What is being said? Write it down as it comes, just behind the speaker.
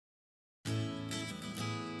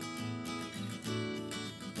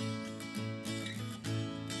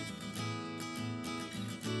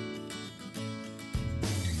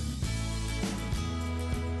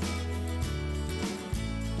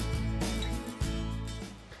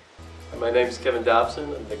My name is Kevin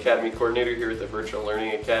Dobson. I'm the Academy Coordinator here at the Virtual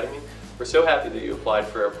Learning Academy. We're so happy that you applied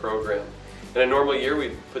for our program. In a normal year,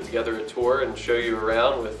 we'd put together a tour and show you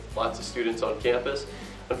around with lots of students on campus.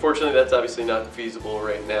 Unfortunately, that's obviously not feasible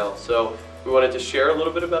right now. So we wanted to share a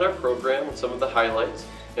little bit about our program and some of the highlights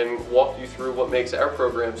and walk you through what makes our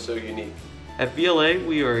program so unique. At VLA,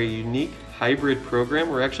 we are a unique hybrid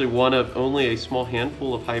program. We're actually one of only a small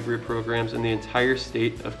handful of hybrid programs in the entire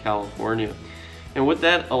state of California. And what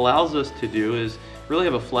that allows us to do is really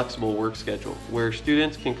have a flexible work schedule where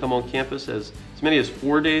students can come on campus as many as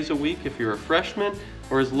 4 days a week if you're a freshman,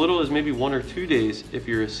 or as little as maybe 1 or 2 days if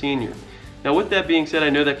you're a senior. Now with that being said, I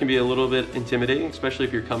know that can be a little bit intimidating, especially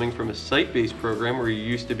if you're coming from a site-based program where you're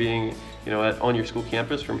used to being on your school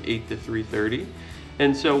campus from 8 to 3:30.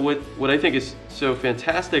 And so what I think is so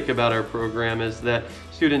fantastic about our program is that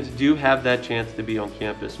students do have that chance to be on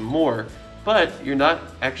campus more, but you're not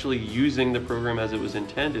actually using the program as it was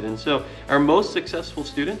intended. And so our most successful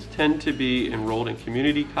students tend to be enrolled in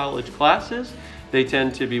community college classes. They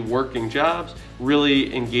tend to be working jobs,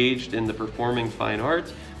 really engaged in the performing fine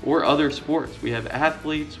arts or other sports. We have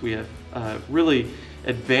athletes, we have really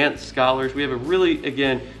advanced scholars. We have a really,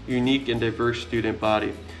 again, unique and diverse student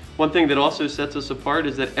body. One thing that also sets us apart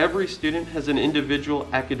is that every student has an individual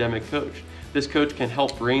academic coach. This coach can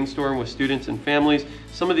help brainstorm with students and families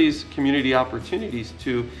some of these community opportunities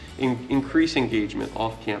to increase engagement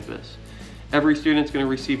off campus. Every student is going to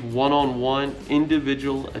receive one-on-one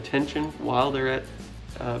individual attention while they're at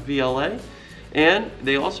VLA, and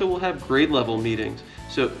they also will have grade level meetings.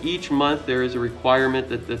 So each month there is a requirement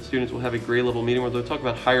that students will have a grade level meeting where they'll talk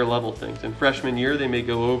about higher level things. In freshman year, they may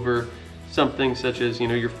go over something such as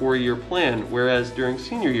your 4-year plan, whereas during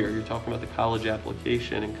senior year you're talking about the college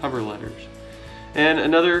application and cover letters. And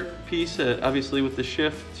another piece, obviously with the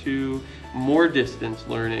shift to more distance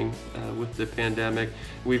learning with the pandemic,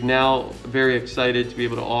 we've now very excited to be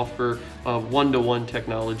able to offer one-to-one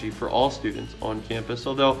technology for all students on campus,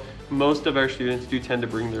 although most of our students do tend to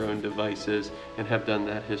bring their own devices and have done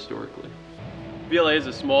that historically. VLA is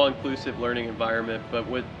a small, inclusive learning environment, but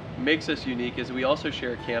what makes us unique is we also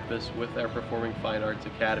share a campus with our Performing Fine Arts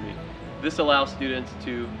Academy. This allows students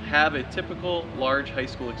to have a typical large high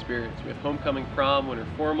school experience. We have homecoming prom, winter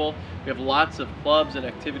formal. We have lots of clubs and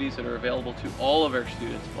activities that are available to all of our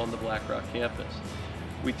students on the Black Rock campus.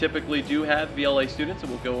 We typically do have VLA students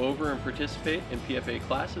that will go over and participate in PFA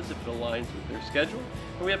classes if it aligns with their schedule.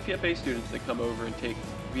 And we have PFA students that come over and take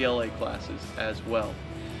VLA classes as well.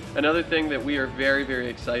 Another thing that we are very, very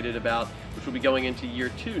excited about, which will be going into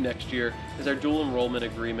year 2 next year, is our dual enrollment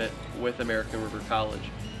agreement with American River College.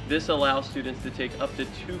 This allows students to take up to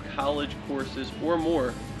 2 college courses or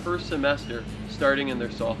more per semester starting in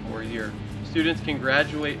their sophomore year. Students can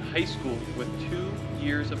graduate high school with 2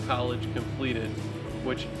 years of college completed,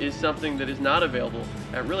 which is something that is not available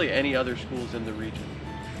at really any other schools in the region.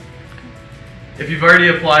 If you've already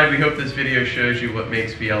applied, we hope this video shows you what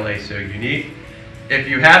makes VLA so unique. If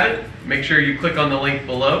you haven't, make sure you click on the link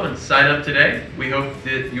below and sign up today. We hope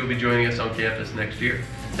that you'll be joining us on campus next year.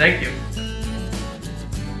 Thank you.